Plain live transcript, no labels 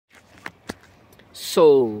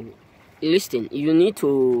So listen, you need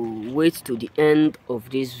to wait to the end of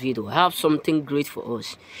this video. I have something great for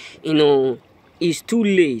us. It's too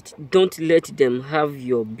late. Don't let them have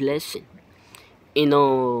your blessing.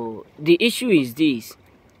 The issue is this: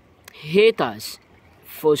 haters,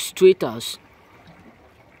 frustrators,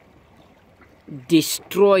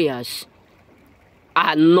 destroyers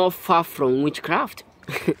are not far from witchcraft.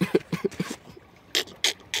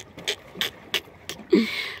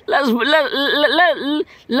 Let's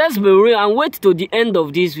be real and wait to the end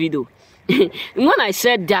of this video. When I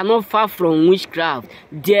said they are not far from witchcraft,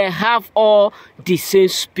 they have all the same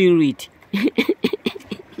spirit.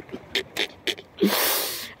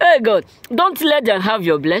 Hey God, don't let them have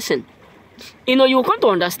your blessing. You come to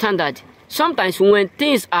understand that sometimes when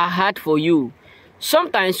things are hard for you,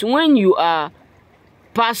 sometimes when you are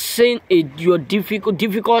passing your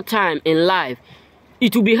difficult time in life,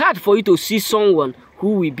 it will be hard for you to see someone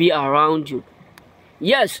who will be around you.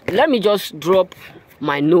 Yes, let me just drop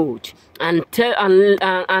my note and tell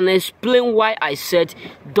and explain why I said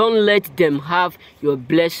don't let them have your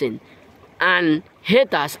blessing. And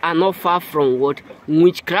haters are not far from what?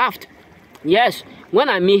 Witchcraft. Yes, when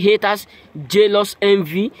I mean haters, jealous,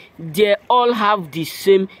 envy, they all have the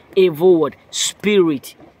same evil word,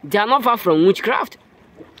 spirit. They are not far from witchcraft.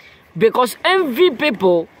 Because envy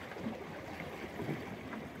people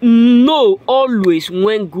know always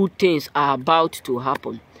when good things are about to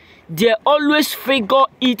happen. They always figure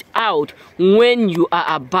it out when you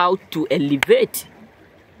are about to elevate.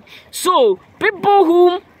 So people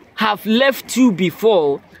who have left you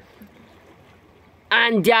before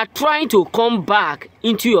and they are trying to come back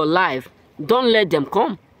into your life, don't let them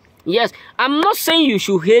come. Yes, I'm not saying you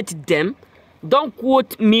should hate them. Don't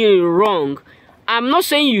quote me wrong. I'm not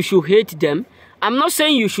saying you should hate them. I'm not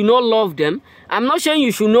saying you should not love them. I'm not saying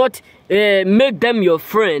you should not make them your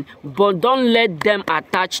friend, but don't let them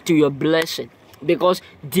attach to your blessing, because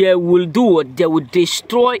they will do what? They will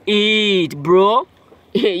destroy it, bro.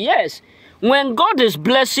 Yes, when God is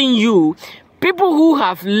blessing you, people who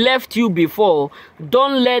have left you before,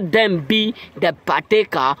 don't let them be the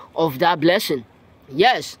partaker of that blessing.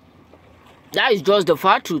 Yes, that is just the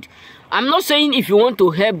far truth. I'm not saying if you want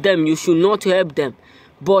to help them, you should not help them,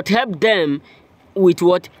 but help them with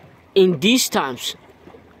what? In these times.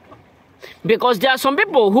 Because there are some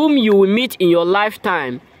people whom you will meet in your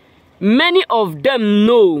lifetime. Many of them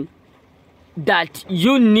know that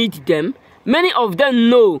you need them. Many of them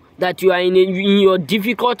know that you are in your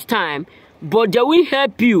difficult time, but they will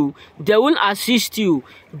help you. They will assist you.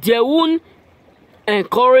 They will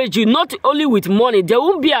encourage you, not only with money. They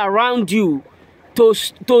will be around you to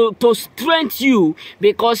strengthen you,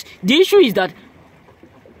 because the issue is that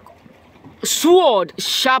sword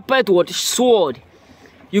sharpened what? Sword.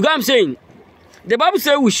 You get what I'm saying? The Bible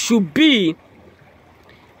says we should pray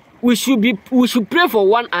for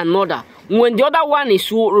one another. When the other one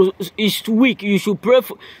is weak, you should pray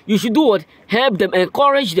for, you should do what? Help them,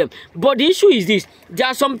 encourage them. But the issue is this: there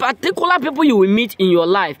are some particular people you will meet in your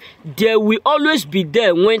life. They will always be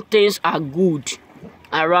there when things are good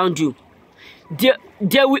around you.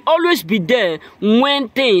 They will always be there when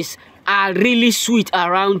things are really sweet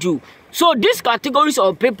around you. So these categories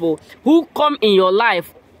of people who come in your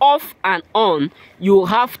life off and on, you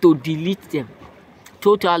have to delete them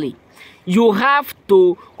totally. You have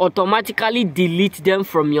to automatically delete them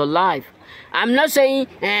from your life. I'm not saying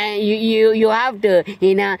you have to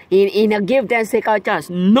give them second chance.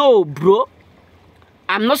 No, bro.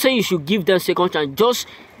 I'm not saying you should give them second chance. Just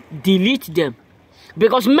delete them,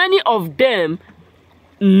 because many of them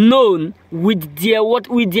known with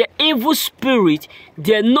their evil spirit.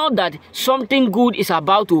 They know that something good is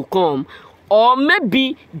about to come, or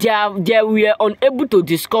maybe they were unable to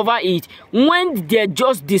discover it. When they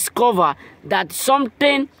just discover that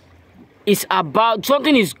something is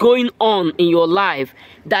going on in your life,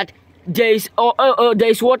 that there is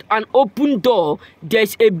what? An open door, there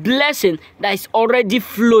is a blessing that is already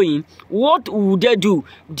flowing. What will they do?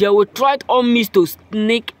 They will try all means to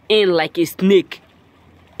sneak in like a snake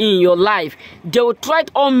in your life. They will try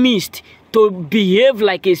all means to behave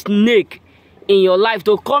like a snake in your life,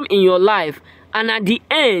 to come in your life. And at the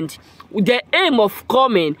end, the aim of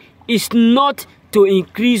coming is not to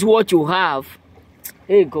increase what you have.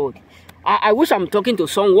 Hey God, I wish I'm talking to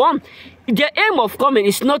someone. The aim of coming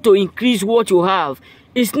is not to increase what you have.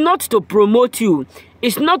 It's not to promote you.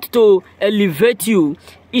 It's not to elevate you.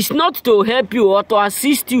 It's not to help you or to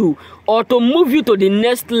assist you or to move you to the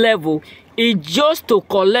next level. It's just to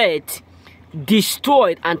collect,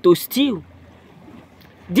 destroy, and to steal.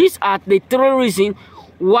 These are the three reasons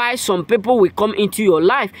why some people will come into your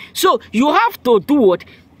life. So you have to do what?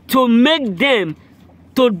 to make them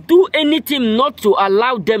to do anything not to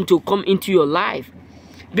allow them to come into your life.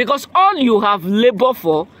 Because all you have labored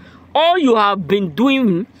for, all you have been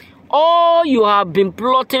doing, all you have been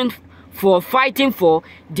plotting for, fighting for,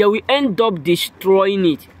 they will end up destroying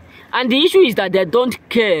it. And the issue is that they don't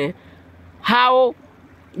care how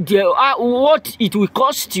what it will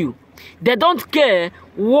cost you. They don't care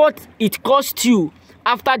what it costs you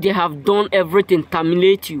after they have done everything,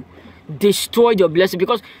 terminate you, destroy your blessing.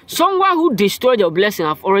 Because someone who destroyed your blessing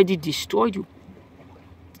have already destroyed you.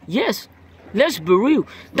 Yes, let's be real.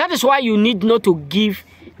 That is why you need not to give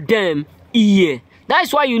them ear. That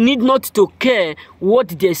is why you need not to care what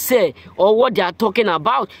they say or what they are talking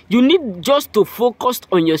about. You need just to focus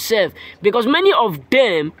on yourself, because many of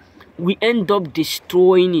them will end up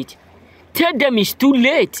destroying it. Tell them it's too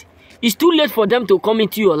late. It's too late for them to come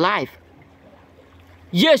into your life.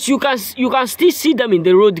 Yes, you can still see them in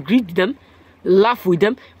the road, greet them, laugh with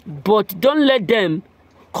them, but don't let them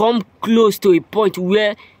come close to a point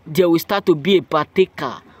where they will start to be a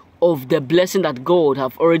partaker of the blessing that God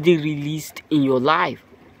have already released in your life.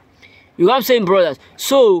 You know what I'm saying, brothers?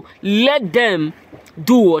 So let them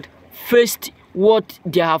do what? First, what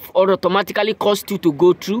they have automatically caused you to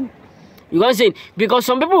go through. You know what I'm saying? Because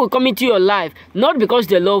some people will come into your life not because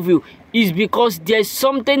they love you, it's because there's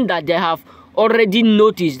something that they have already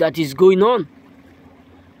noticed that is going on.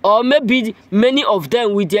 Or maybe many of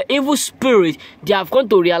them, with their evil spirit, they have come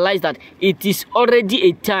to realize that it is already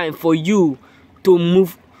a time for you to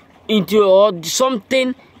move into, or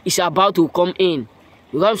something is about to come in.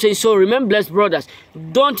 You know what I'm saying? So remember, blessed brothers,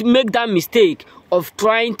 don't make that mistake of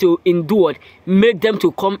trying to endure, make them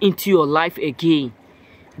to come into your life again,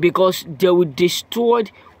 because they will destroy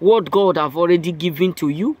what God have already given to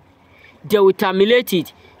you. They will terminate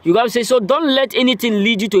it. You got to say, so don't let anything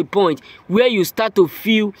lead you to a point where you start to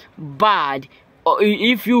feel bad, or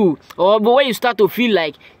where you start to feel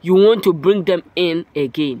like you want to bring them in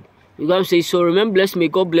again. You got to say, so remember, bless me,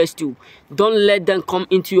 God bless you. Don't let them come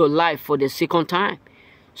into your life for the second time.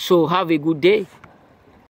 So have a good day.